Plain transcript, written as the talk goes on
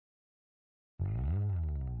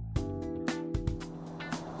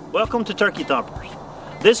Welcome to Turkey Thumpers.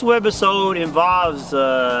 This webisode involves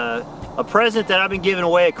a present that I've been giving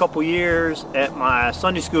away a couple years at my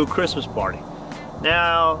Sunday school Christmas party.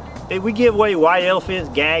 Now, we give away white elephants,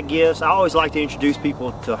 gag gifts. I always like to introduce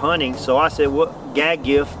people to hunting, so I said, what gag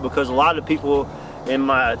gift? Because a lot of people in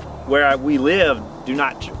where we live do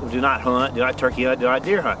not hunt, do not turkey hunt, do not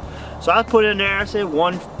deer hunt. So I put in there, I said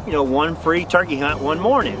one free turkey hunt one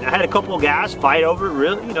morning. I had a couple of guys fight over it,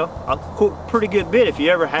 really, a pretty good bit if you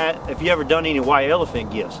ever done any white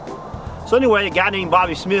elephant gifts. So anyway, a guy named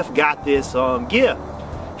Bobby Smith got this gift.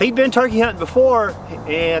 He'd been turkey hunting before,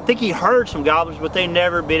 and I think he heard some gobblers, but they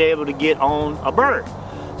never been able to get on a bird.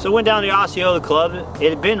 So we went down to the Osceola Club. It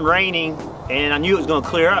had been raining, and I knew it was going to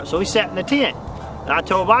clear up, so we sat in the tent. And I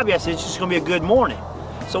told Bobby, I said, it's just going to be a good morning.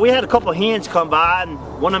 So we had a couple of hens come by, and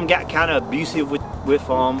one of them got kind of abusive with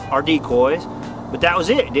our decoys, but that was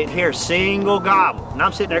it. Didn't hear a single gobble. And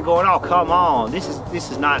I'm sitting there going, oh, come on, this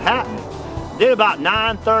is not happening. Then about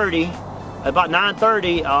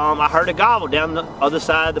 9:30, I heard a gobble down the other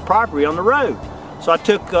side of the property on the road. So I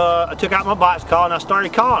took out my box call and I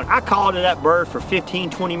started calling. I called to that bird for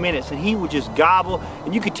 15-20 minutes, and he would just gobble,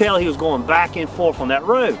 and you could tell he was going back and forth on that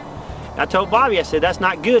road. And I told Bobby, I said, that's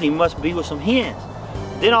not good. He must be with some hens.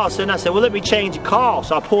 Then all of a sudden I said, well, let me change the call.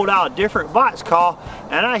 So I pulled out a different box call,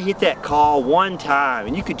 and I hit that call one time,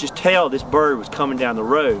 and you could just tell this bird was coming down the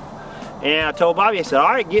road. And I told Bobby, I said, all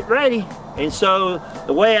right, get ready. And so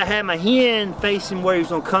the way I had my hen facing where he was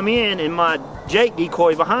going to come in, and my Jake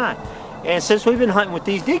decoy behind. And since we've been hunting with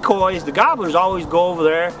these decoys, the gobblers always go over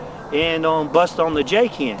there and bust on the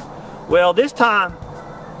Jake hen. Well, this time,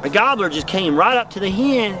 a gobbler just came right up to the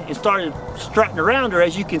hen and started strutting around her,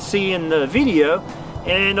 as you can see in the video.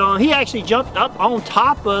 And he actually jumped up on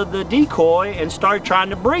top of the decoy and started trying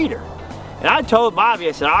to breed her. And I told Bobby,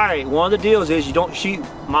 I said, all right, one of the deals is you don't shoot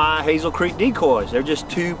my Hazel Creek decoys. They're just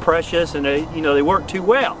too precious, and they work too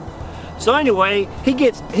well. So anyway, he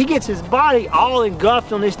gets his body all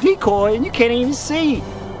engulfed on this decoy, and you can't even see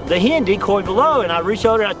the hen decoy below. And I reach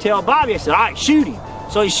over and I tell Bobby, I said, all right, shoot him.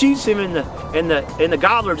 So he shoots him, and the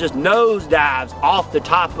gobbler just nosedives off the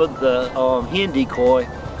top of the hen decoy.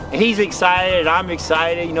 And he's excited, and I'm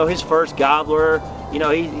excited. His first gobbler. He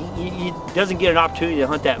doesn't get an opportunity to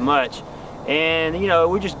hunt that much. And,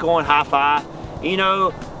 we're just going high five.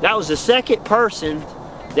 That was the second person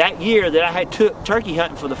that year that I had took turkey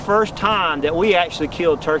hunting for the first time that we actually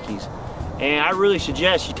killed turkeys. And I really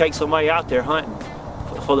suggest you take somebody out there hunting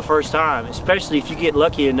for the first time, especially if you get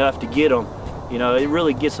lucky enough to get them. It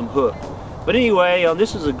really gets them hooked. But anyway,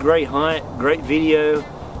 this was a great hunt, great video.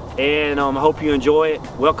 And I hope you enjoy it.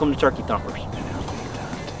 Welcome to Turkey Thumpers. He's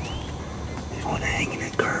one hanging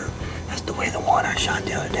that curve. That's the way the one I shot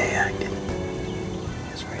the other day acted.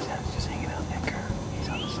 That's where he's at. He's just hanging out that curve. He's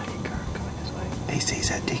on the second curve coming this way. He sees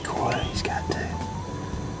that decoy. He's got to.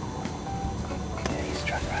 Yeah, he's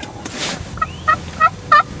trying right on.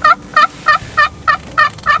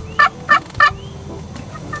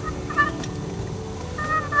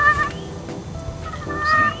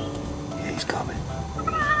 See? Yeah, he's coming.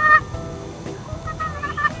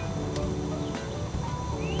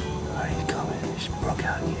 Broke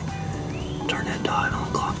out again. Turn that dial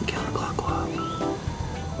on clock and counterclockwise.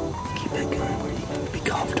 Keep that gun where you can be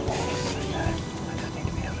comfortable. Okay. I just need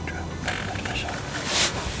to be able to drive back to my shot.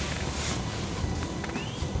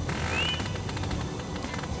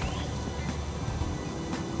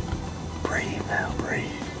 Breathe now,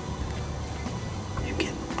 breathe. You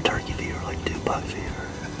get turkey fever like 2 buck fever.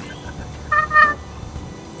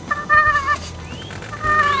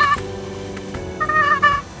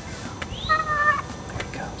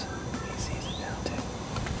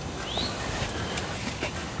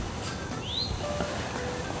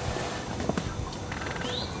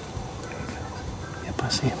 I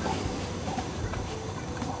see him.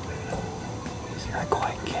 He's got a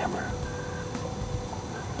quiet camera.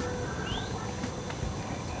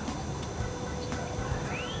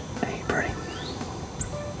 Hey, Birdie.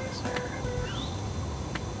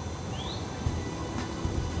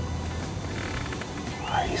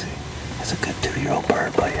 Alright, that's a good 2-year-old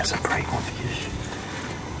bird, buddy. That's a great one for you to shoot.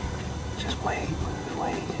 Just wait.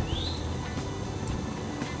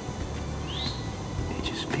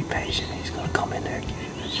 Just be patient. He's going to come in there and give you a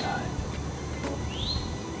good shot.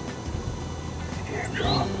 You hear him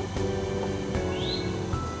drum?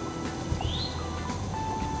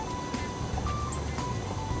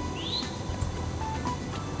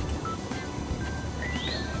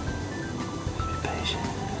 Be patient.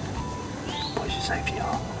 Push your safety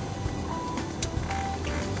on.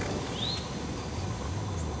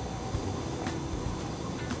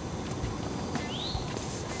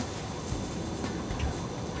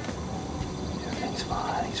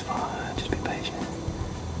 fine. He's fine. Just be patient.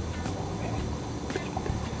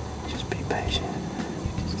 Just be patient.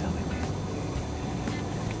 Just tell me, man.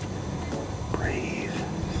 Breathe.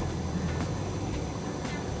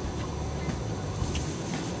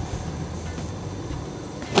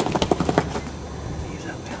 He's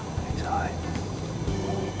up now. He's alright.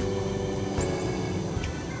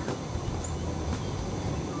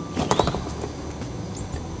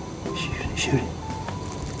 Shoot it.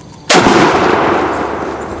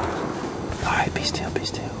 Alright, be still, be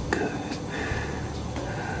still. Good.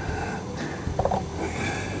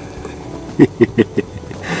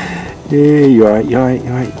 Yeah, you alright, you alright, you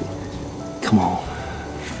alright. Come on.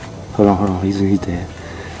 Hold on, he's dead.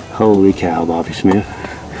 Holy cow, Bobby Smith.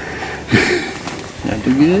 That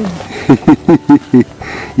do good?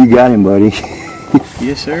 You got him, buddy.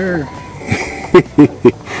 Yes, sir.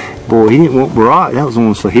 Boy, he didn't want Barack. That was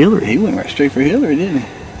one for Hillary. He went right straight for Hillary, didn't he?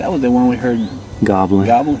 That was the one we heard Gobbling.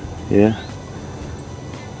 Yeah.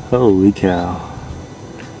 Holy cow.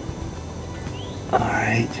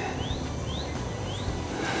 Alright.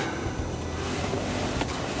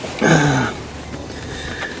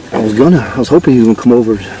 I was hoping he was gonna come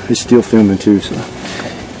over. It's still filming too, so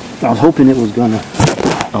I was hoping it was gonna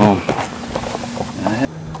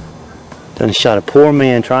done shot a poor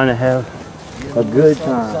man trying to have a good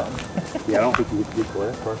time. Yeah, I don't think you get to get for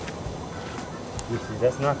that first.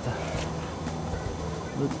 That's not the.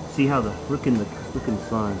 Look, see how the look in the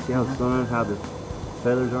sun. See how the sun, how the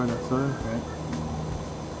feathers are in that sun. Right.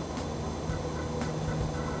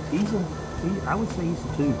 I would say he's a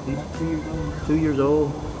 2. He's 2 years old. 2 years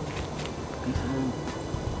old. He's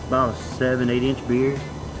about a 7-8 inch beard.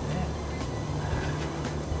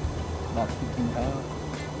 About 15 pounds.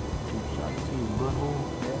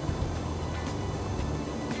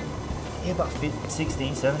 Yeah, about 15,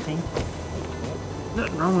 16, 17.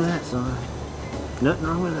 Nothing wrong with that, son. Nothing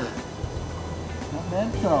wrong with that. Not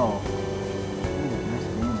bad at all.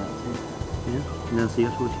 Yeah. Now see,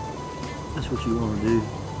 that's what you want to do.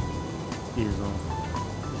 Is it's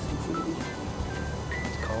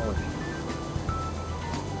Calling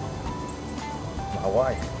my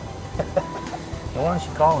wife. Why is she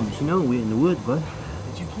calling me? She knows we're in the woods, bud.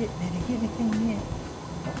 Did you get anything yet?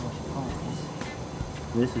 That's what she called me.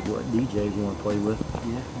 This is what DJs want to play with.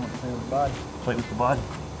 Yeah, I want to play with the body. Play with the body.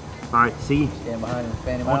 All right, see, Stand behind him and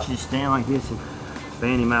fan I him want out. you to stand like this and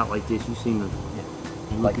fan him out like this. You seem to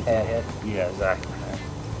and Like look Tad head. Yeah, exactly.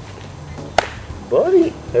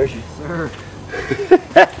 Buddy, there's your Sir.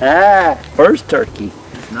 first turkey.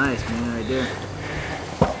 That's nice, man, right there.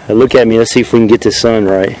 Now look at me. Let's see if we can get the sun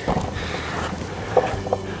right.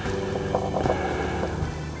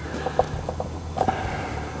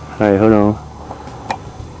 All right, hold on.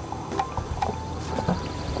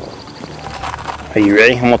 Are you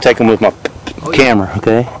ready? I'm gonna take him with my camera,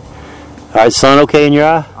 okay? All right, sun okay in your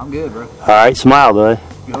eye? I'm good, bro. All right, smile, bud.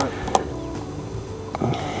 Good.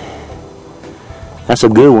 That's a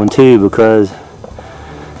good one too, because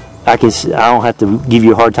I don't have to give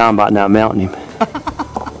you a hard time about not mounting him.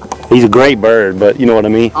 He's a great bird, but you know what I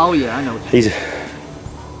mean. Oh yeah, I know.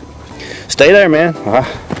 Stay there, man.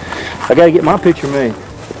 I gotta get my picture made.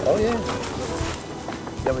 Oh yeah.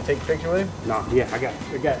 You want me to take a picture with him? No, yeah, I got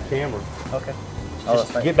a camera. Okay.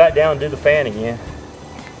 Just get back down and do the fan again.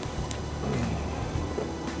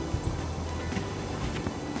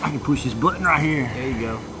 I can push this button right here. There you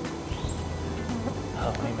go.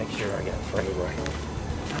 Oh, let me make sure I got it framed right.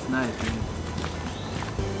 That's nice, man.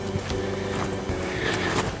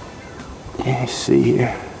 Let's see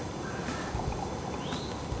here.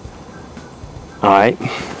 All right.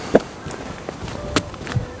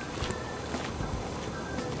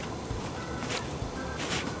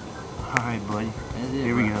 All right, buddy. That's it,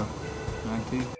 Here we bro. go. 92.